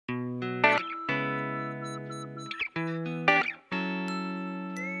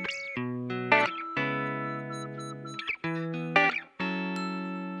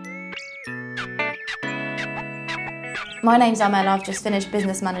My name's Amel. I've just finished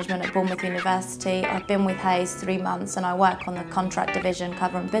business management at Bournemouth University. I've been with Hayes 3 months and I work on the contract division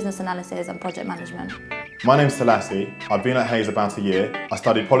covering business analysis and project management. My name's Selassie. I've been at Hayes about a year. I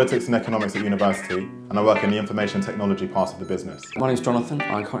studied politics and economics at university and I work in the information technology part of the business. My name's Jonathan.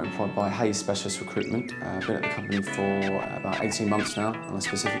 I'm currently employed by Hayes Specialist Recruitment. I've been at the company for about 18 months now and I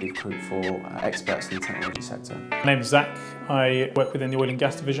specifically recruit for experts in the technology sector. My name's Zach. I work within the oil and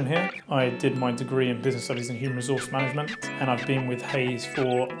gas division here. I did my degree in business studies and human resource management and I've been with Hayes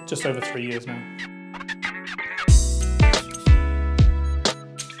for just over 3 years now.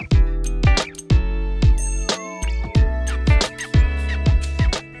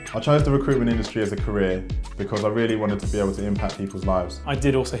 I chose the recruitment industry as a career because I really wanted to be able to impact people's lives. I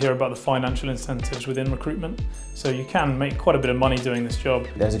did also hear about the financial incentives within recruitment, so you can make quite a bit of money doing this job.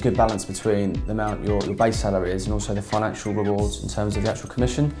 There's a good balance between the amount your base salary is and also the financial rewards in terms of the actual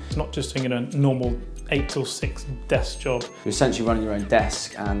commission. It's not just doing a normal 8 till 6 desk job. You're essentially running your own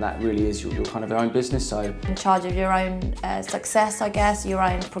desk and that really is your kind of your own business. So In charge of your own success, I guess, your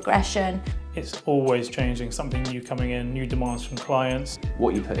own progression. It's always changing, something new coming in, new demands from clients.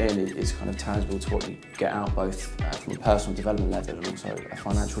 what you put in is kind of tangible to what you get out, both from a personal development level and also a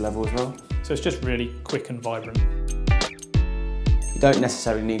financial level as well. So it's just really quick and vibrant. You don't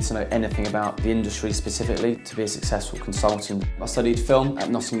necessarily need to know anything about the industry specifically to be a successful consultant. I studied film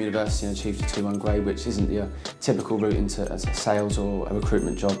at Nottingham University and achieved a 2-1 grade, which isn't your typical route into a sales or a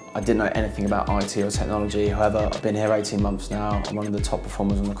recruitment job. I didn't know anything about IT or technology, however I've been here 18 months now. I'm one of the top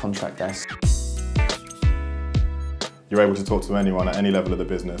performers on the contract desk. You're able to talk to anyone at any level of the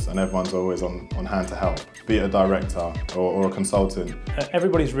business and everyone's always on hand to help, be it a director or a consultant.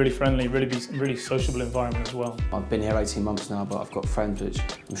 Everybody's really friendly, really sociable environment as well. I've been here 18 months now, but I've got friends which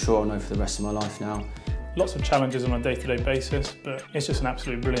I'm sure I'll know for the rest of my life now. Lots of challenges on a day-to-day basis, but it's just an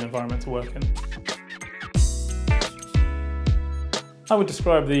absolutely brilliant environment to work in. I would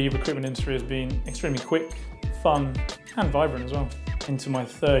describe the recruitment industry as being extremely quick, fun and vibrant as well. Into my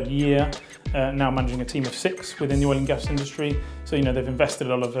 3rd year, now managing a team of 6 within the oil and gas industry. So they've invested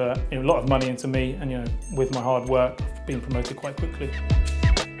a lot of money into me, and with my hard work, I've been promoted quite quickly.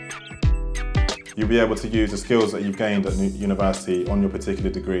 You'll be able to use the skills that you've gained at university on your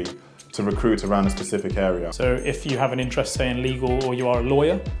particular degree to recruit around a specific area. So if you have an interest, say, in legal, or you are a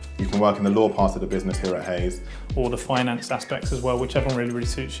lawyer, you can work in the law part of the business here at Hayes. Or the finance aspects as well, whichever one really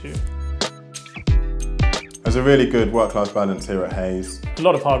suits you. There's a really good work-life balance here at Hayes. A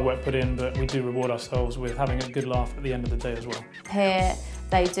lot of hard work put in, but we do reward ourselves with having a good laugh at the end of the day as well. Here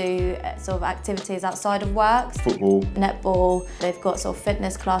they do sort of activities outside of work. Football. Netball. They've got sort of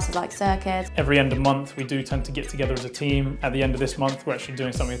fitness classes like circuits. Every end of month we do tend to get together as a team. At the end of this month we're actually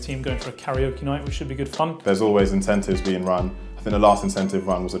doing something as a team, going for a karaoke night, which should be good fun. There's always incentives being run. I think the last incentive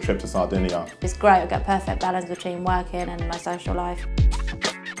run was a trip to Sardinia. It's great, I get perfect balance between working and my social life.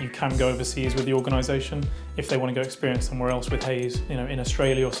 You can go overseas with the organisation if they want to go experience somewhere else with Hayes, in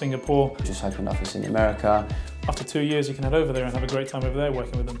Australia or Singapore. Just opened an office in America. After 2 years you can head over there and have a great time over there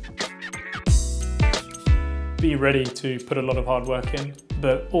working with them. Be ready to put a lot of hard work in,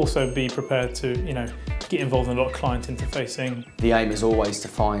 but also be prepared to get involved in a lot of client interfacing. The aim is always to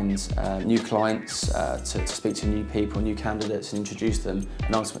find new clients, to speak to new people, new candidates and introduce them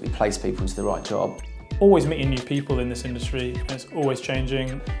and ultimately place people into the right job. Always meeting new people in this industry, it's always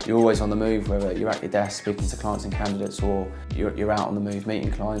changing. You're always on the move, whether you're at your desk speaking to clients and candidates or you're out on the move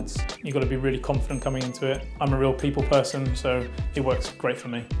meeting clients. You've got to be really confident coming into it. I'm a real people person, so it works great for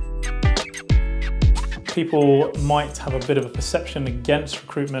me. People might have a bit of a perception against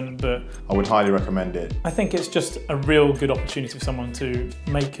recruitment, but I would highly recommend it. I think it's just a real good opportunity for someone to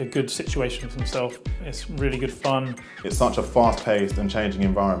make a good situation for themselves. It's really good fun. It's such a fast-paced and changing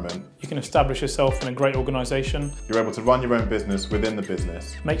environment. You can establish yourself in a great organisation. You're able to run your own business within the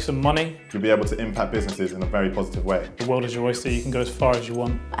business. Make some money. You'll be able to impact businesses in a very positive way. The world is your oyster, you can go as far as you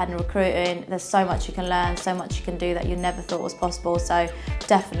want. And recruiting, there's so much you can learn, so much you can do that you never thought was possible, so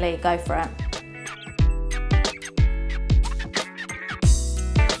definitely go for it.